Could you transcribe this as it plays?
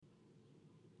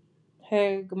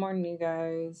Hey, good morning, you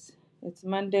guys. It's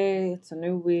Monday, it's a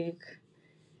new week.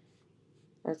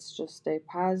 Let's just stay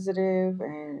positive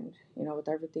and, with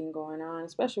everything going on,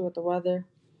 especially with the weather,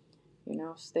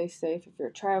 stay safe if you're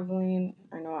traveling.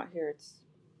 I know out here it's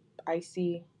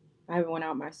icy. I haven't went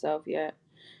out myself yet,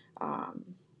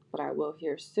 um, but I will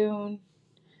here soon.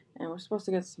 And we're supposed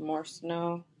to get some more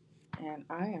snow, and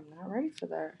I am not ready for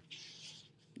that.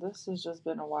 This has just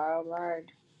been a wild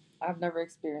ride. I've never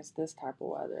experienced this type of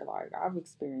weather. Like, I've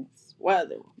experienced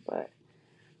weather, but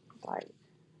like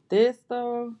this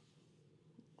though,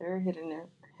 they're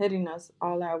hitting us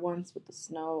all at once with the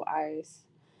snow, ice,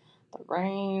 the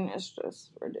rain. It's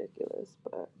just ridiculous.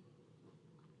 But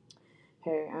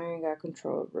hey, I ain't got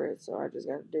control over it, so I just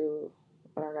gotta do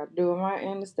what I gotta do on my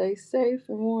end to stay safe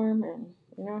and warm,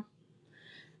 and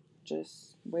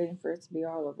just waiting for it to be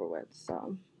all over with.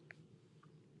 So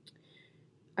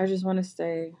I just want to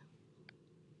say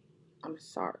I'm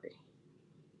sorry.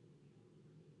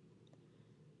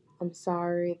 I'm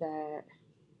sorry that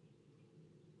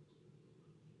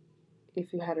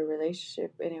if you had a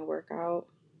relationship and it didn't work out,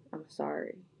 I'm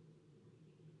sorry.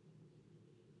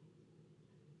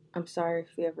 I'm sorry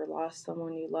if you ever lost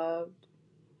someone you loved.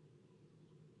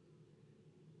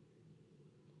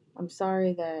 I'm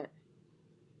sorry that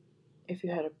if you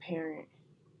had a parent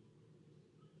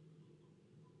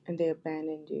and they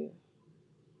abandoned you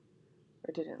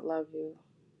or didn't love you,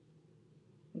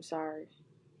 I'm sorry.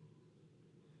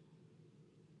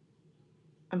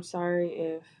 I'm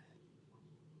sorry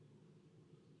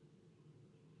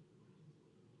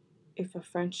if a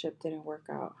friendship didn't work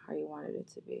out how you wanted it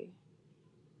to be.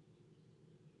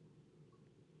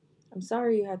 I'm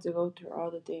sorry you had to go through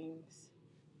all the things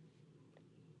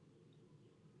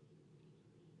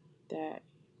that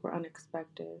were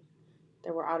unexpected,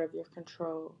 that were out of your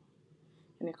control,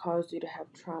 and it caused you to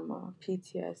have trauma,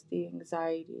 PTSD,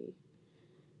 anxiety,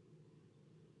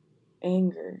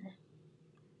 anger,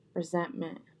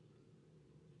 resentment.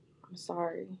 I'm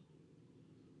sorry.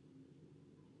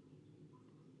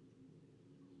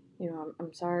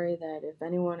 I'm sorry that if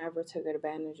anyone ever took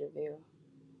advantage of you,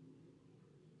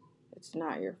 it's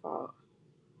not your fault.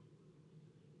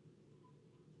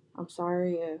 I'm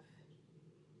sorry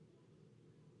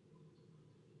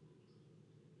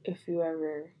if you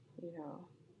ever,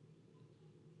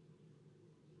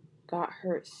 got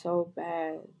hurt so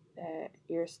bad that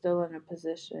you're still in a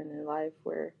position in life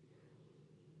where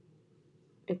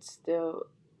it's still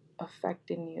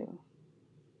affecting you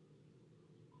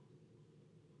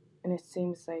and it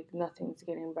seems like nothing's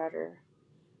getting better.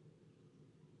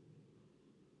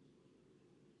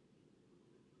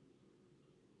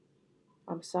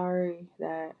 I'm sorry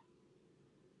that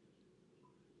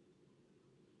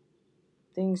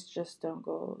things just don't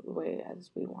go the way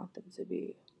as we want them to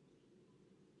be.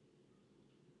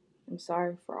 I'm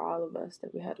sorry for all of us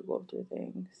that we had to go through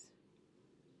things.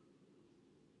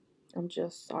 I'm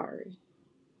just sorry.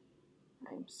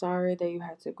 I'm sorry that you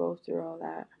had to go through all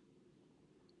that.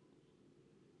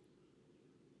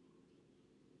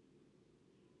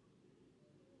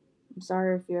 I'm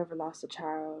sorry if you ever lost a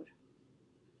child.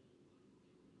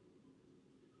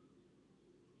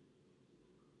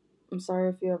 I'm sorry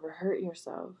if you ever hurt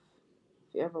yourself,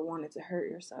 if you ever wanted to hurt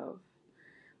yourself.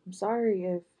 I'm sorry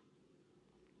if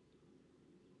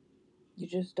you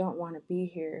just don't want to be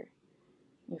here.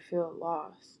 You feel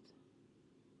lost.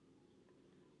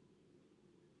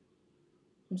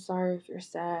 I'm sorry if you're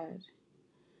sad.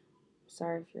 I'm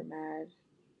sorry if you're mad.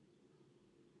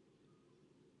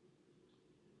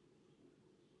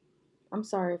 I'm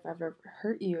sorry if I've ever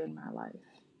hurt you in my life.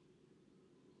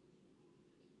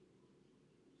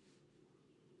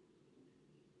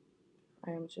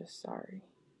 I am just sorry.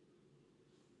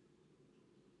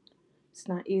 It's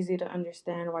not easy to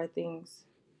understand why things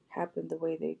happen the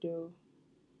way they do.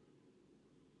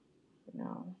 You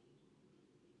know,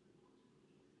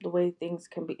 the way things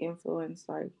can be influenced,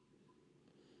 like,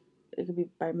 it could be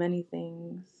by many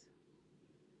things,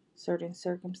 certain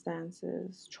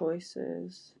circumstances,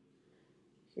 choices,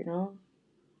 you know,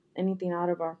 anything out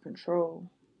of our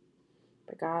control.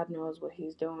 But God knows what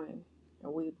He's doing,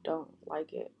 and we don't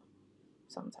like it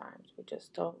sometimes. We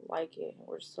just don't like it.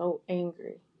 We're so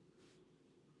angry.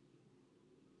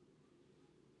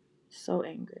 So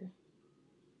angry.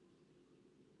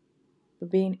 But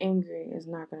being angry is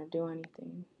not going to do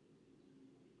anything.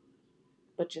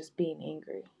 But just being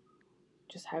angry,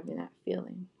 just having that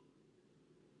feeling.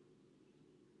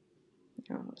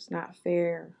 It's not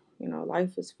fair.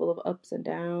 Life is full of ups and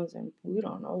downs, and we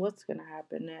don't know what's going to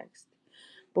happen next.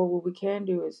 But what we can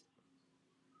do is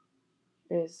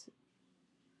is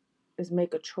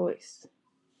make a choice.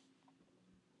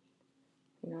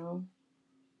 You know,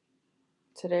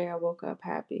 today I woke up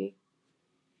happy,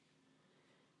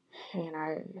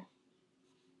 and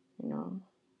you know,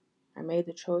 I made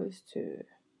the choice to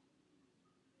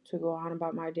go on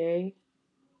about my day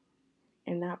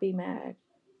and not be mad.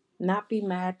 Not be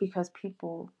mad because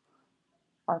people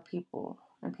are people,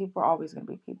 and people are always going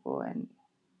to be people, and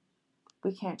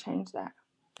we can't change that.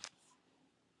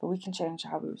 But we can change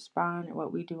how we respond and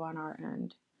what we do on our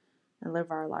end and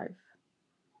live our life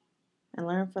and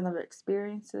learn from the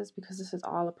experiences, because this is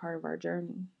all a part of our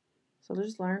journey. So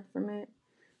just learn from it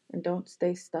and don't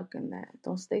stay stuck in that.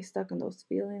 Don't stay stuck in those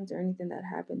feelings or anything that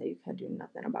happened that you can do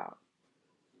nothing about.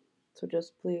 So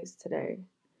just please today,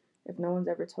 if no one's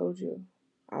ever told you,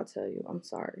 I'll tell you, I'm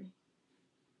sorry.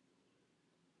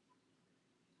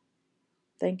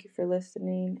 Thank you for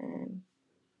listening, and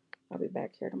I'll be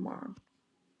back here tomorrow.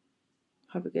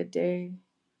 Have a good day.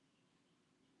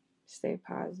 Stay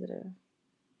positive.